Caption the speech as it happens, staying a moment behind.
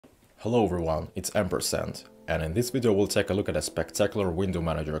Hello everyone, it's Ampersand, and in this video we'll take a look at a spectacular window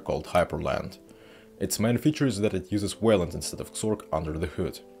manager called Hyprland. Its main feature is that it uses Wayland instead of Xork under the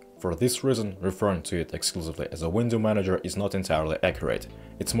hood. For this reason, referring to it exclusively as a window manager is not entirely accurate,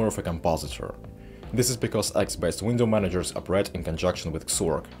 it's more of a compositor. This is because X-based window managers operate in conjunction with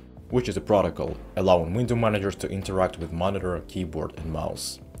Xork, which is a protocol allowing window managers to interact with monitor, keyboard and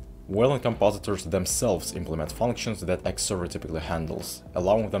mouse. Wayland compositors themselves implement functions that X server typically handles,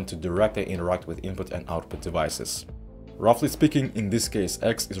 allowing them to directly interact with input and output devices. Roughly speaking, in this case,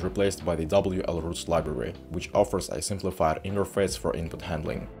 X is replaced by the WL-Roots library, which offers a simplified interface for input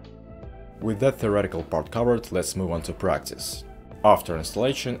handling. With that theoretical part covered, let's move on to practice. After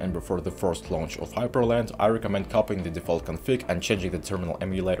installation and before the first launch of Hyprland, I recommend copying the default config and changing the terminal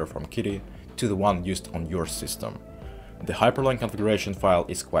emulator from Kitty to the one used on your system. The Hyprland configuration file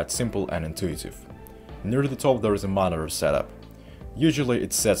is quite simple and intuitive. Near the top there is a monitor setup. Usually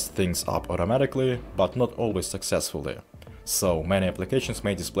it sets things up automatically, but not always successfully, so many applications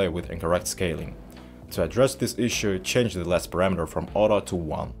may display with incorrect scaling. To address this issue, change the last parameter from auto to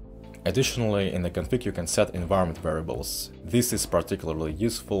 1. Additionally, in the config you can set environment variables. This is particularly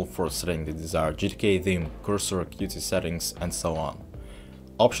useful for setting the desired GTK theme, cursor, Qt settings, and so on.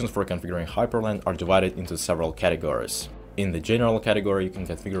 Options for configuring Hyprland are divided into several categories. In the general category, you can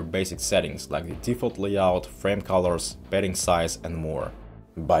configure basic settings like the default layout, frame colors, padding size, and more.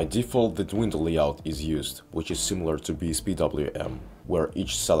 By default, the window layout is used, which is similar to BSPWM, where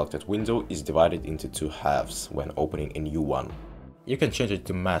each selected window is divided into two halves when opening a new one. You can change it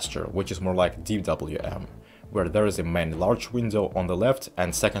to master, which is more like DWM, where there is a main large window on the left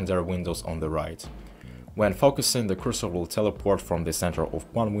and secondary windows on the right. When focusing, the cursor will teleport from the center of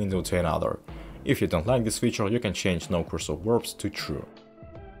one window to another. If you don't like this feature, you can change no cursor warps to true.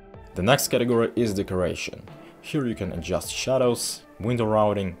 The next category is decoration. Here you can adjust shadows, window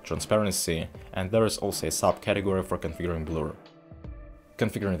routing, transparency, and there is also a subcategory for configuring blur.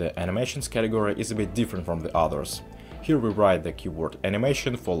 Configuring the animations category is a bit different from the others. Here we write the keyword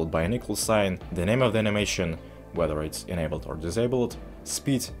animation followed by an equal sign, the name of the animation, whether it's enabled or disabled,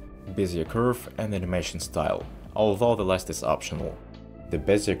 speed, Bezier curve and animation style, although the last is optional. The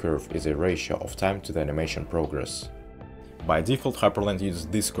Bezier curve is a ratio of time to the animation progress. By default, Hyprland uses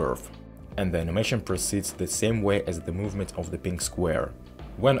this curve, and the animation proceeds the same way as the movement of the pink square.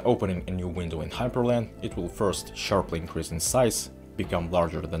 When opening a new window in Hyprland, it will first sharply increase in size, become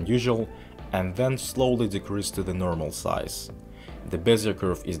larger than usual, and then slowly decrease to the normal size. The Bezier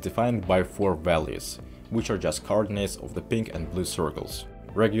curve is defined by 4 values, which are just coordinates of the pink and blue circles,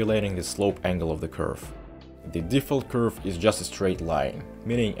 regulating the slope angle of the curve. The default curve is just a straight line,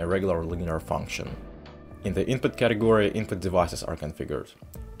 meaning a regular linear function. In the input category, input devices are configured.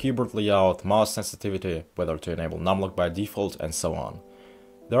 Keyboard layout, mouse sensitivity, whether to enable numlock by default, and so on.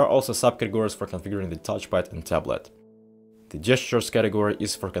 There are also subcategories for configuring the touchpad and tablet. The gestures category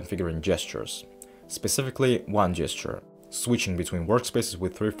is for configuring gestures, specifically one gesture, switching between workspaces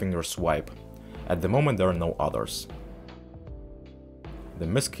with 3-finger swipe. At the moment there are no others. The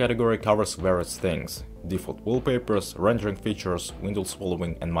misc category covers various things, default wallpapers, rendering features, window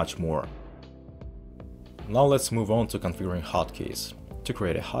swallowing and much more. Now let's move on to configuring hotkeys. To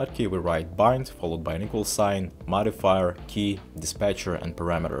create a hotkey we write bind followed by an equal sign, modifier, key, dispatcher and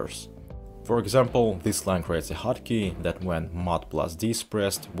parameters. For example, this line creates a hotkey that when mod plus D is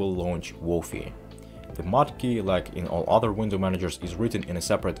pressed will launch Wofi. The mod key, like in all other window managers, is written in a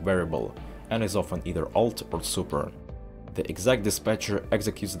separate variable and is often either alt or super. The exact dispatcher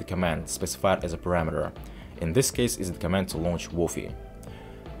executes the command specified as a parameter. In this case is the command to launch Wofi.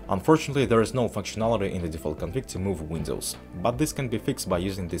 Unfortunately, there is no functionality in the default config to move windows, but this can be fixed by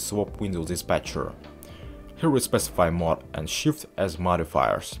using the swap window dispatcher. Here we specify mod and shift as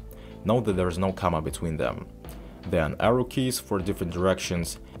modifiers. Note that there is no comma between them. Then arrow keys for different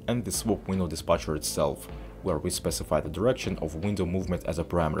directions and the swap window dispatcher itself, where we specify the direction of window movement as a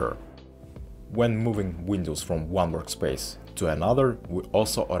parameter. When moving windows from one workspace to another, we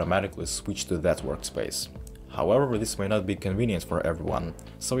also automatically switch to that workspace. However, this may not be convenient for everyone,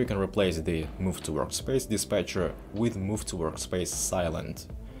 so you can replace the Move to Workspace dispatcher with Move to Workspace Silent.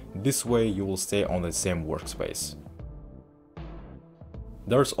 This way you will stay on the same workspace.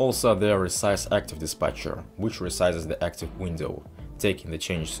 There's also the Resize Active dispatcher, which resizes the active window, taking the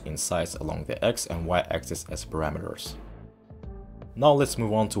changes in size along the X and Y axis as parameters. Now let's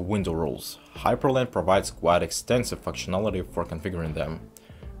move on to window rules. Hyprland provides quite extensive functionality for configuring them.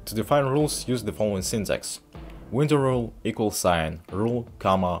 To define rules, use the following syntax: window rule, equal sign, rule,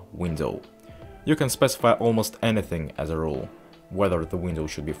 comma, window. You can specify almost anything as a rule, whether the window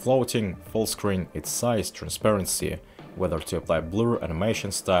should be floating, full screen, its size, transparency, whether to apply blur,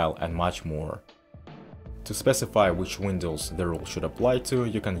 animation style, and much more. To specify which windows the rule should apply to,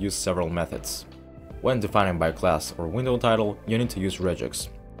 you can use several methods. When defining by class or window title, you need to use regex.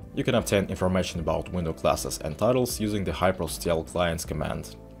 You can obtain information about window classes and titles using the hyprstl clients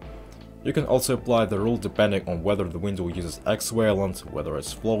command. You can also apply the rule depending on whether the window uses X Wayland, whether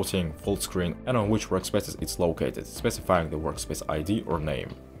it's floating, full screen, and on which workspace it's located, specifying the workspace ID or name.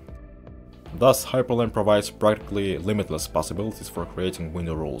 Thus, Hyprland provides practically limitless possibilities for creating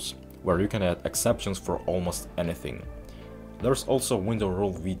window rules, where you can add exceptions for almost anything. There's also window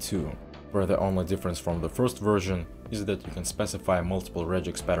rule v2, where the only difference from the first version is that you can specify multiple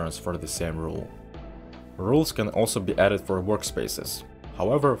regex patterns for the same rule. Rules can also be added for workspaces.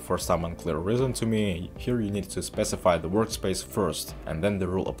 However, for some unclear reason to me, here you need to specify the workspace first and then the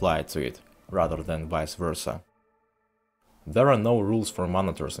rule applied to it, rather than vice versa. There are no rules for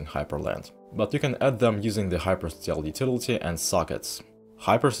monitors in Hyprland, but you can add them using the hyprstl utility and sockets.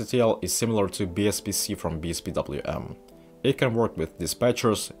 hyprstl is similar to bspc from bspwm. It can work with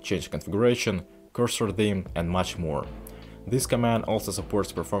dispatchers, change configuration, cursor theme, and much more. This command also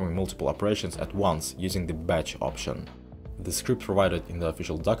supports performing multiple operations at once using the batch option. The script provided in the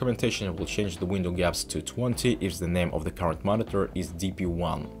official documentation will change the window gaps to 20 if the name of the current monitor is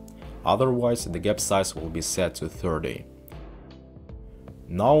DP1. Otherwise, the gap size will be set to 30.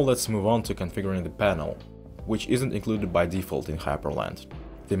 Now let's move on to configuring the panel, which isn't included by default in Hyprland.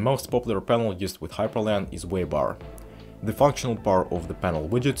 The most popular panel used with Hyprland is Waybar. The functional part of the panel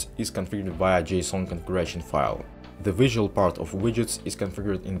widgets is configured via JSON configuration file. The visual part of widgets is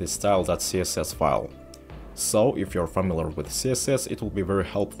configured in the style.css file. So, if you're familiar with CSS, it will be very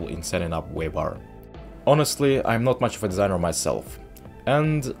helpful in setting up Waybar. Honestly, I'm not much of a designer myself,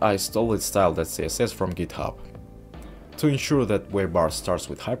 and I stole its style.css from GitHub. To ensure that Waybar starts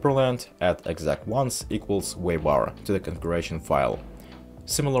with Hyprland, add exec_once equals Waybar to the configuration file.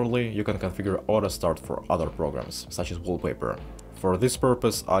 Similarly, you can configure auto start for other programs, such as wallpaper. For this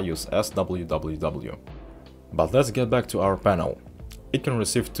purpose, I use swww. But let's get back to our panel. It can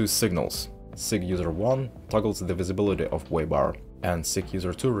receive two signals. SIG_user1 toggles the visibility of Waybar, and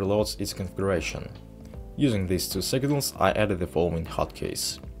SIG_user2 reloads its configuration. Using these two signals, I added the following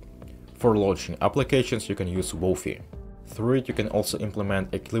hotkeys. For launching applications, you can use Wofi. Through it, you can also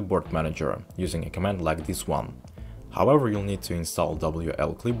implement a clipboard manager using a command like this one. However, you'll need to install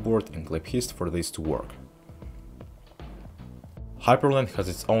WL clipboard in cliphist for this to work. Hyprland has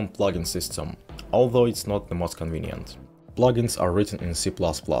its own plugin system, although it's not the most convenient. Plugins are written in C++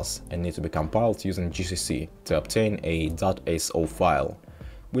 and need to be compiled using GCC to obtain a .so file,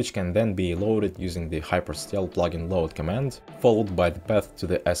 which can then be loaded using the hyprstl plugin load command, followed by the path to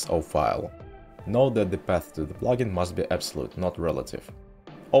the so file. Note that the path to the plugin must be absolute, not relative.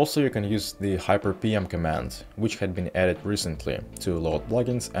 Also, you can use the hyperpm command, which had been added recently, to load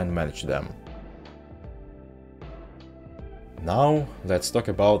plugins and manage them. Now, let's talk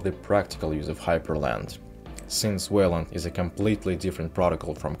about the practical use of Hyprland. Since Wayland is a completely different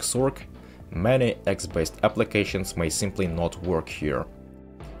protocol from Xork, many X-based applications may simply not work here.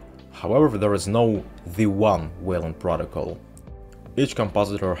 However, there is no the one Wayland protocol. Each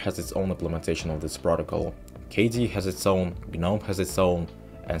compositor has its own implementation of this protocol. KDE has its own, GNOME has its own,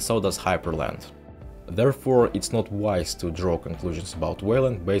 and so does Hyprland. Therefore, it's not wise to draw conclusions about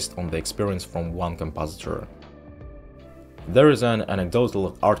Wayland based on the experience from one compositor. There is an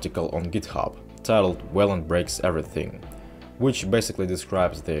anecdotal article on GitHub titled "Wayland Breaks Everything", which basically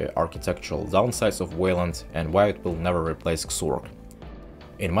describes the architectural downsides of Wayland and why it will never replace Xork.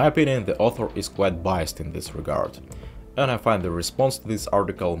 In my opinion, the author is quite biased in this regard, and I find the response to this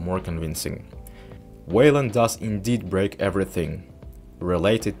article more convincing. Wayland does indeed break everything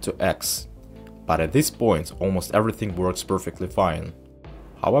related to X, but at this point almost everything works perfectly fine.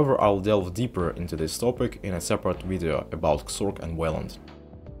 However, I'll delve deeper into this topic in a separate video about Xork and Wayland.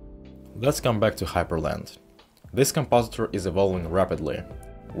 Let's come back to Hyprland. This compositor is evolving rapidly.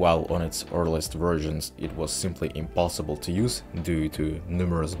 While on its earliest versions it was simply impossible to use due to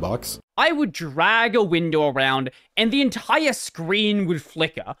numerous bugs, I would drag a window around and the entire screen would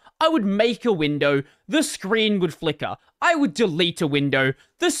flicker. I would make a window, the screen would flicker. I would delete a window,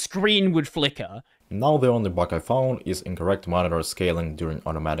 the screen would flicker. Now the only bug I found is incorrect monitor scaling during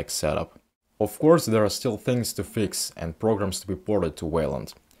automatic setup. Of course, there are still things to fix and programs to be ported to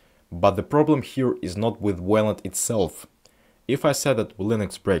Wayland. But the problem here is not with Wayland itself. If I said that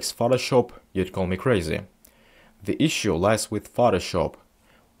Linux breaks Photoshop, you'd call me crazy. The issue lies with Photoshop,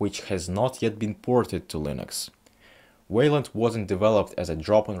 which has not yet been ported to Linux. Wayland wasn't developed as a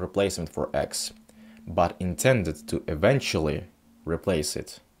drop-in replacement for X, but intended to eventually replace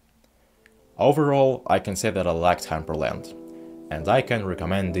it. Overall, I can say that I liked Hyprland, and I can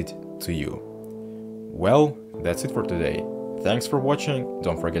recommend it to you. Well, that's it for today. Thanks for watching,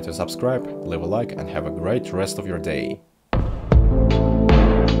 don't forget to subscribe, leave a like and have a great rest of your day.